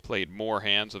played more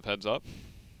hands of heads up.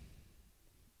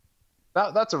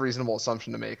 that's a reasonable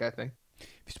assumption to make, I think.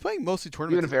 He's playing mostly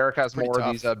tournaments. Even if Eric has more tough.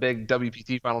 of these big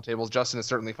WPT final tables, Justin has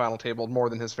certainly final tabled more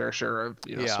than his fair share of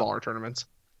smaller tournaments.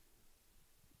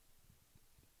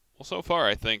 Well, so far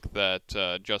I think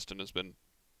that Justin has been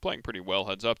playing pretty well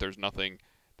heads up. There's nothing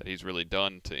that he's really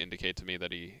done to indicate to me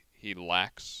that he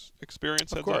lacks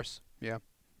experience heads up. Of course, yeah.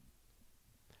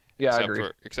 Yeah, I agree.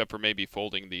 Except for maybe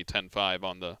folding the 10-5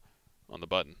 on the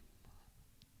button.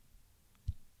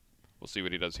 We'll see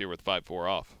what he does here with 5-4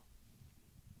 off.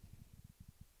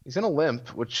 He's in a limp,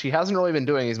 which he hasn't really been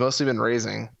doing. He's mostly been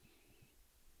raising.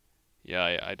 Yeah,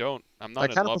 I'm not I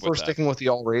in kind of love prefer with that. sticking with the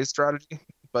all raise strategy.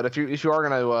 But if you are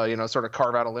going to sort of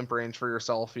carve out a limp range for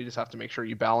yourself, you just have to make sure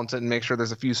you balance it and make sure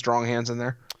there's a few strong hands in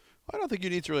there. I don't think you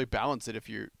need to really balance it if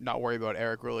you're not worried about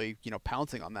Eric really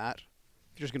pouncing on that.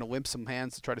 If you're just going to limp some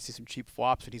hands to try to see some cheap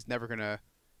flops, and he's never going to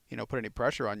put any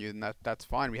pressure on you, then that's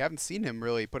fine. We haven't seen him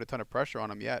really put a ton of pressure on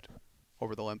him yet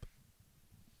over the limp.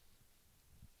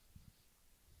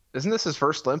 Isn't this his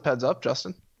first limp heads up,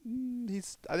 Justin?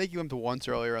 I think he limped once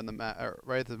earlier on the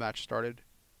right as the match started.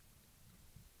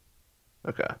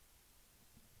 Okay.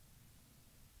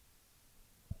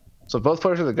 So both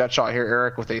players with a gut shot here.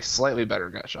 Eric with a slightly better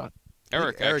gut shot.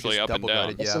 Eric actually up and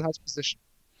down. Justin has position.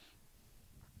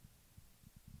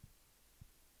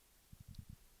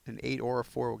 An 8 or a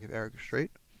 4 will give Eric a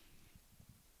straight.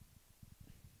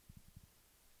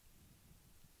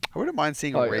 I wouldn't mind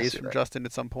seeing a raise from Justin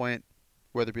at some point,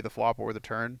 whether it be the flop or the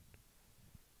turn.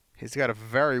 He's got a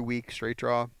very weak straight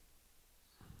draw,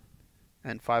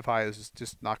 and 5 high is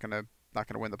just not gonna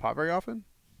win the pot very often.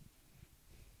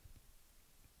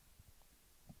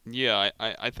 Yeah,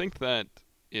 I think that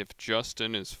if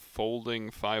Justin is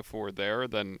folding 5-4 there,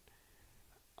 then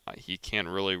he can't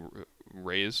really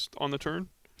raise on the turn.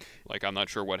 Like, I'm not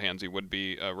sure what hands he would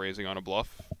be raising on a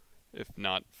bluff, if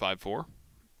not 5-4.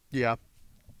 Yeah.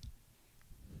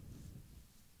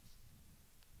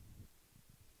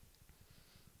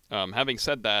 Having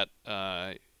said that,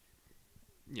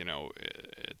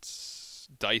 it's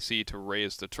dicey to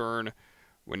raise the turn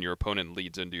when your opponent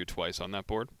leads into you twice on that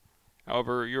board.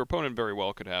 However, your opponent very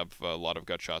well could have a lot of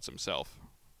gut shots himself.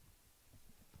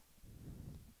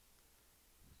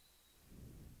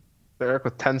 Eric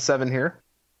with 10-7 here.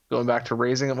 Going back to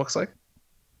raising, it looks like.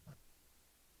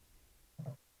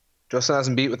 Justin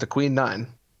hasn't beat with the queen 9.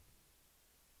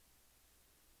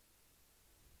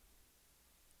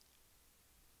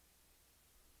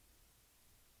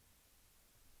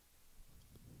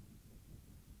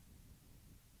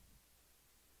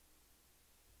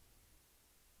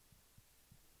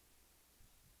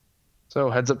 So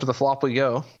heads up to the flop we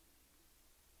go.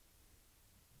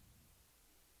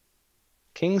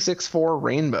 King 6-4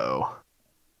 rainbow.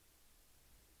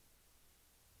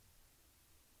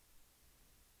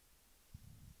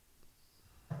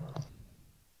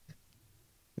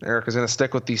 Eric is going to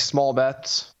stick with the small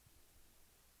bets.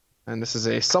 And this is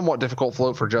a somewhat difficult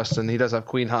float for Justin. He does have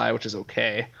queen high, which is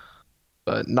okay,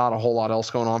 but not a whole lot else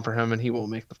going on for him, and he will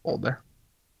make the fold there.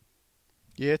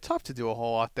 Yeah, tough to do a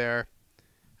whole lot there.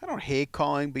 I don't hate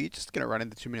calling, but you're just going to run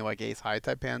into too many like ace high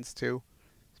type hands too,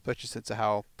 especially since of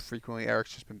how frequently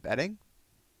Eric's just been betting.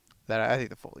 That I think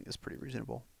the folding is pretty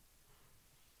reasonable.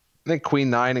 I think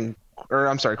queen 9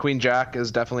 queen jack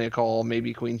is definitely a call,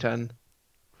 maybe queen 10.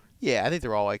 Yeah, I think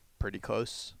they're all like pretty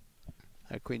close.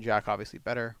 Queen jack obviously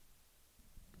better,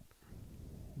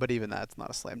 but even that's not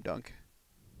a slam dunk.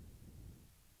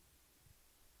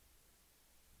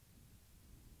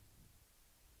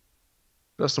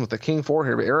 Justin with the king 4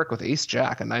 here, but Eric with ace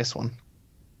jack, a nice one.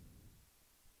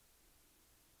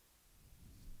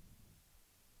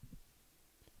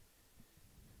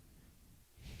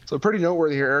 So pretty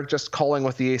noteworthy here, Eric just calling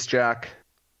with the ace jack.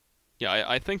 Yeah,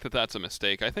 I think that that's a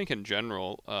mistake. I think in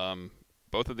general,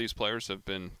 both of these players have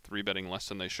been 3-betting less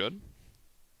than they should.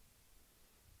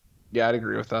 Yeah, I'd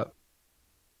agree with that.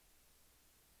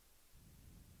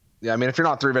 Yeah, I mean, if you're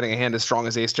not 3-betting a hand as strong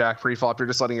as ace jack pre-flop, you're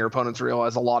just letting your opponents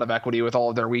realize a lot of equity with all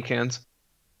of their weak hands.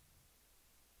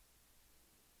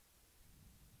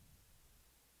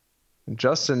 And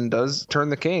Justin does turn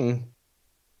the king.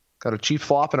 Got a cheap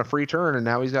flop and a free turn, and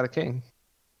now he's got a king.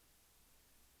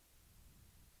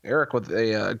 Eric with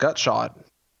a gut shot.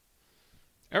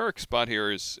 Eric's spot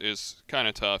here is kind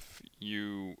of tough.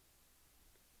 You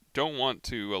don't want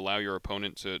to allow your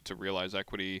opponent to realize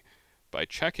equity by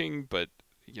checking, but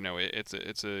you know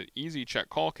it's a easy check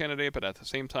call candidate. But at the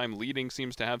same time, leading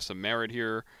seems to have some merit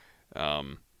here.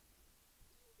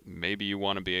 Maybe you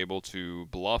want to be able to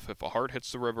bluff if a heart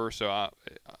hits the river. So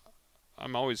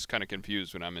I'm always kind of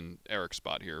confused when I'm in Eric's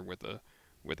spot here with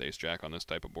ace jack on this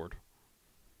type of board.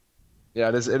 Yeah,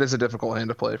 it is a difficult hand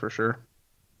to play for sure.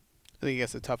 I think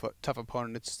against a tough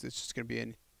opponent, it's just going to be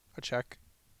a check.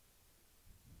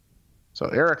 So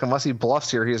Eric, unless he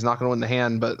bluffs here, he is not going to win the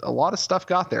hand, but a lot of stuff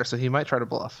got there, so he might try to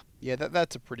bluff. Yeah,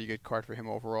 that's a pretty good card for him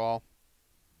overall.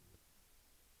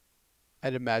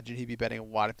 I'd imagine he'd be betting a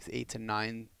lot of his 8s and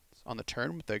 9s on the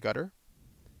turn with the gutter.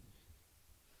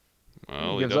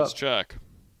 Well, he does check.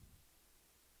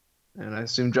 And I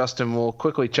assume Justin will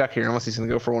quickly check here unless he's going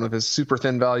to go for one of his super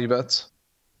thin value bets.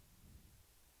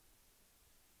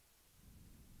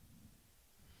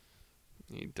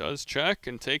 He does check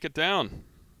and take it down.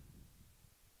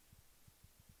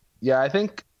 Yeah, I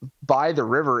think by the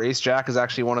river, ace jack is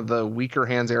actually one of the weaker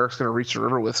hands Eric's going to reach the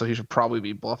river with, so he should probably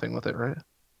be bluffing with it, right?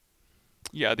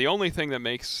 Yeah, the only thing that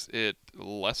makes it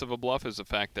less of a bluff is the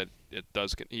fact that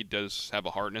he does have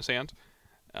a heart in his hand.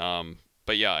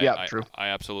 But yeah, true. I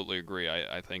absolutely agree.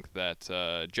 I think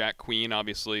that Jack Queen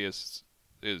obviously is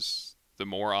the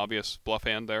more obvious bluff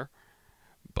hand there.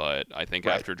 But I think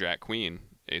after Jack Queen,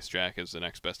 Ace Jack is the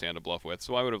next best hand to bluff with.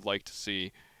 So I would have liked to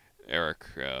see Eric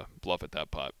bluff at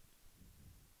that pot.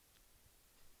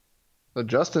 So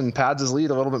Justin pads his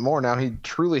lead a little bit more now. He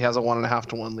truly has a 1.5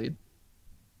 to 1 lead.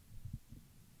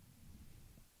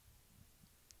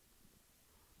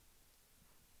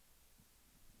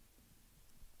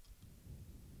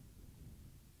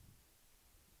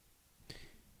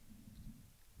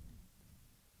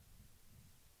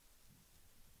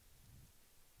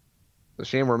 It's a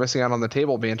shame we're missing out on the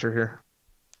table banter here.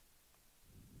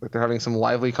 Like they're having some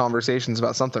lively conversations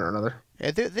about something or another.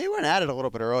 Yeah, they went at it a little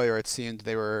bit earlier. It seemed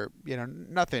they were,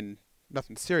 nothing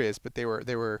serious, but they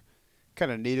were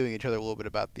kind of needling each other a little bit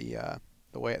about the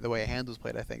way a hand was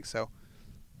played. I think so.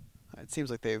 It seems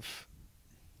like they've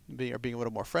being a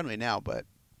little more friendly now, but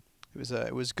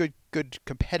it was good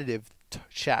competitive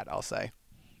chat, I'll say.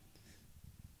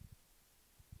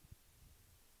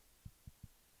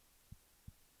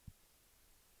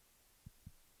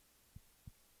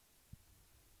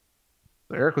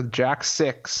 Eric with Jack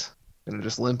 6, gonna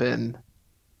just limp in.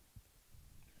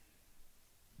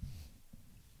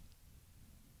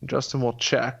 Justin will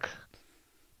check.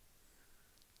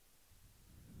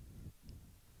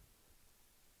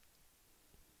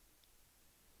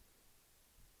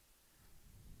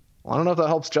 Well, I don't know if that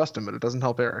helps Justin, but it doesn't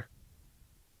help Eric.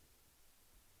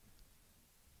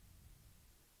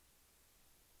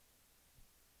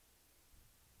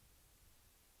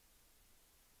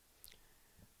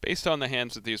 Based on the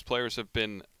hands that these players have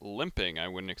been limping, I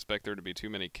wouldn't expect there to be too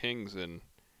many kings in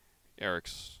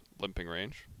Eric's limping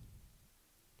range.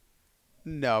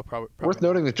 No, probably Worth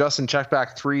noting that Justin checked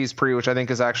back threes pre, which I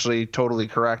think is actually totally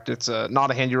correct. It's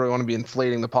not a hand you really want to be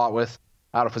inflating the pot with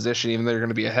out of position, even though you're going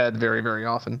to be ahead very, very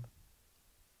often.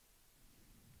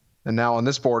 And now on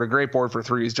this board, a great board for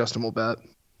threes, Justin will bet.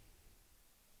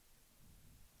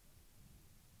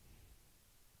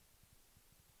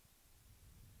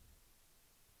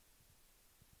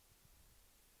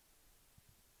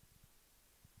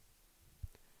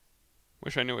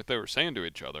 Wish I knew what they were saying to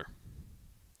each other.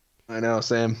 I know,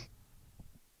 same.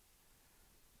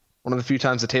 One of the few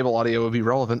times the table audio would be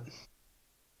relevant.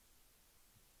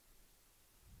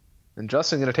 And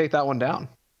Justin going to take that one down.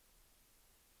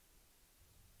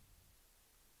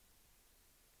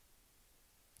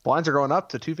 Blinds are going up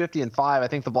to 250 and 5. I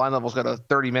think the blind level's got a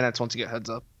 30 minutes once you get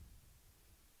heads up.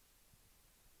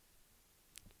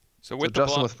 So with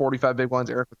Justin with 45 big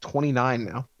blinds, Eric with 29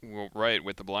 now. Well, right,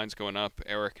 with the blinds going up,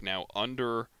 Eric now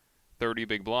under 30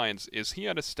 big blinds. Is he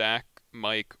at a stack,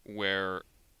 Mike, where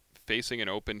facing an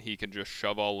open he can just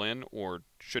shove all in, or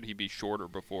should he be shorter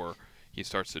before he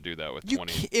starts to do that with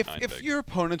 29 if your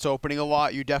opponent's opening a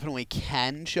lot, you definitely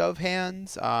can shove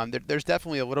hands. There's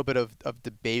definitely a little bit of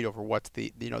debate over what's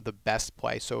the the best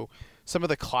play. So some of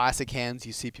the classic hands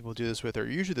you see people do this with are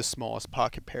usually the smallest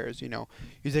pocket pairs. You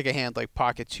take a hand like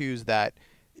pocket twos that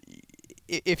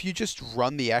if you just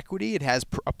run the equity, it has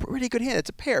a pretty good hand. It's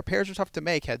a pair. Pairs are tough to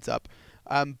make, heads up.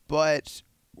 But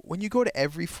when you go to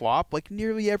every flop, like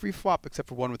nearly every flop except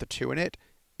for one with a 2 in it,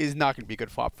 is not going to be a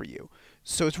good flop for you.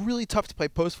 So it's really tough to play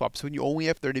post flop. So when you only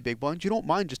have 30 big blinds, you don't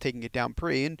mind just taking it down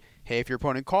pre. And hey, if your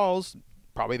opponent calls,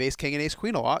 probably ace king and ace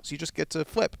queen a lot, so you just get to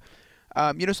flip.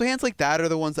 So hands like that are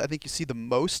the ones that I think you see the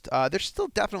most. There's still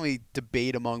definitely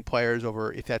debate among players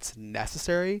over if that's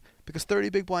necessary, because 30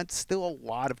 big blinds is still a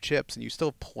lot of chips, and you still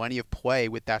have plenty of play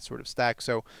with that sort of stack.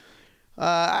 So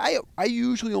I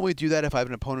usually only do that if I have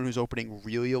an opponent who's opening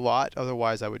really a lot.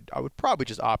 Otherwise, I would probably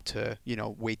just opt to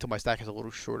wait till my stack is a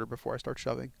little shorter before I start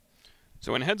shoving.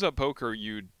 So in heads-up poker,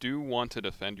 you do want to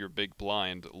defend your big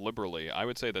blind liberally. I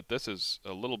would say that this is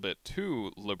a little bit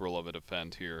too liberal of a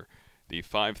defend here. The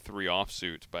 5-3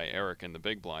 offsuit by Eric in the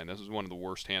big blind. This is one of the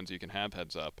worst hands you can have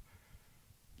heads up.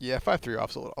 Yeah, 5-3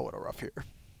 off's a little rough here.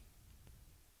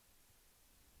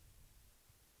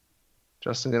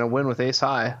 Justin going to win with ace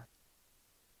high.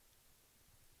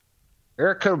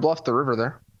 Eric could have bluffed the river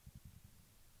there.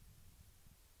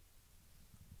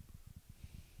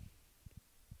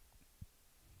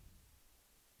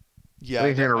 Yeah, I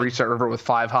think if you're going to reach that river with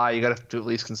 5 high, you got to at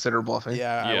least consider bluffing.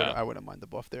 Yeah, I wouldn't mind the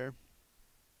bluff there.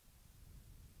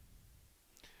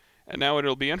 And now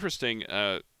it'll be interesting.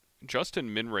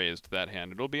 Justin min-raised that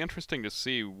hand. It'll be interesting to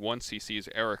see once he sees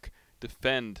Eric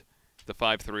defend the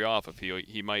 5-3 off if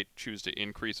he might choose to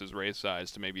increase his raise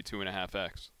size to maybe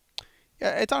 2.5x.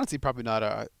 Yeah, it's honestly probably not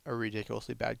a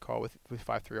ridiculously bad call with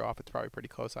 5-3 off. It's probably pretty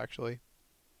close, actually.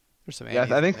 There's some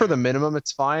I think for the minimum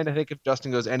it's fine. I think if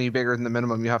Justin goes any bigger than the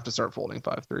minimum, you have to start folding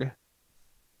 5-3.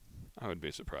 I would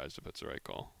be surprised if it's the right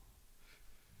call.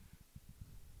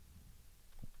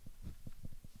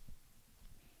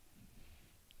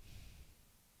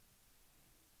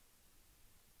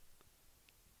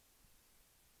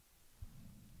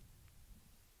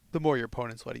 The more your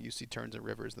opponent's letting you see turns and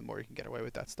rivers, the more you can get away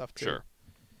with that stuff too. Sure.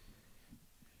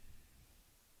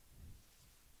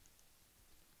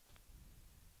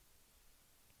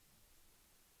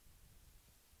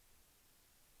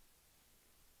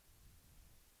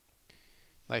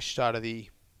 Nice shot of the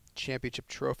championship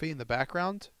trophy in the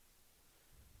background.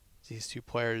 These two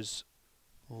players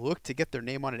look to get their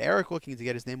name on it. Eric looking to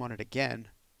get his name on it again.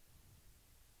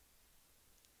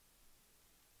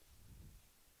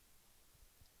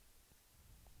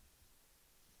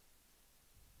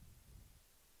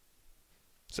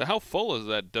 So how full is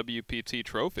that WPT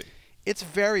trophy? It's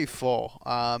very full.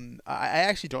 I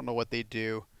actually don't know what they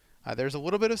do. There's a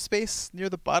little bit of space near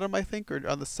the bottom, I think, or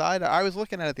on the side. I was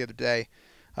looking at it the other day.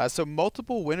 So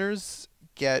multiple winners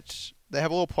they have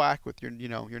a little plaque with your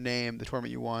name, the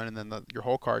tournament you won, and then your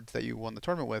hole cards that you won the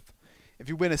tournament with. If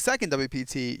you win a second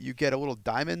WPT, you get a little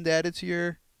diamond added to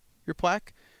your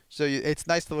plaque. So it's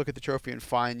nice to look at the trophy and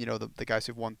find the guys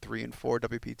who've won 3 and 4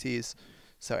 WPTs.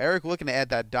 So Eric looking to add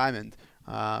that diamond.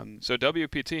 So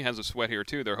WPT has a sweat here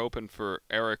too. They're hoping for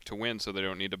Eric to win so they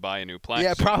don't need to buy a new plaque.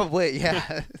 Yeah, probably.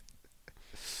 Yeah.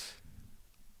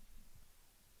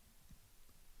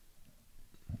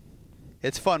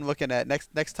 It's fun looking at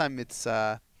next time it's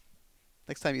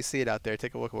next time you see it out there.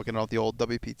 Take a look, looking at all the old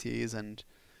WPTs and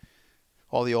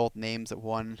all the old names that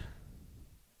won.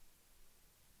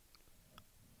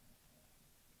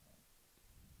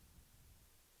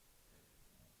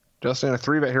 Justin, a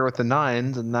 3-bet here with the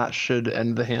 9s, and that should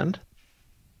end the hand.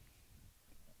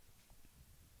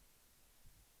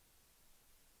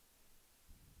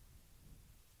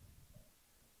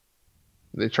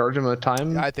 They charge him a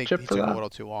time I think chip he for took that? a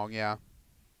little too long, yeah.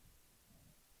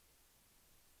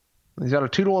 He's got a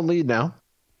 2-1 lead now.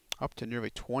 Up to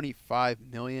nearly 25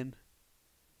 million.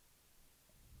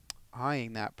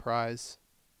 Eyeing that prize.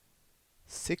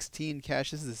 16 cash.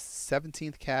 This is his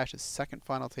 17th cash, his second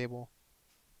final table.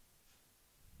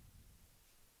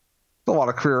 That's a lot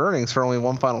of career earnings for only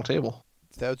one final table.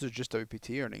 Those are just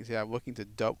WPT earnings. Yeah, looking to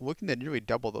nearly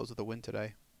double those with a win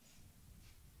today.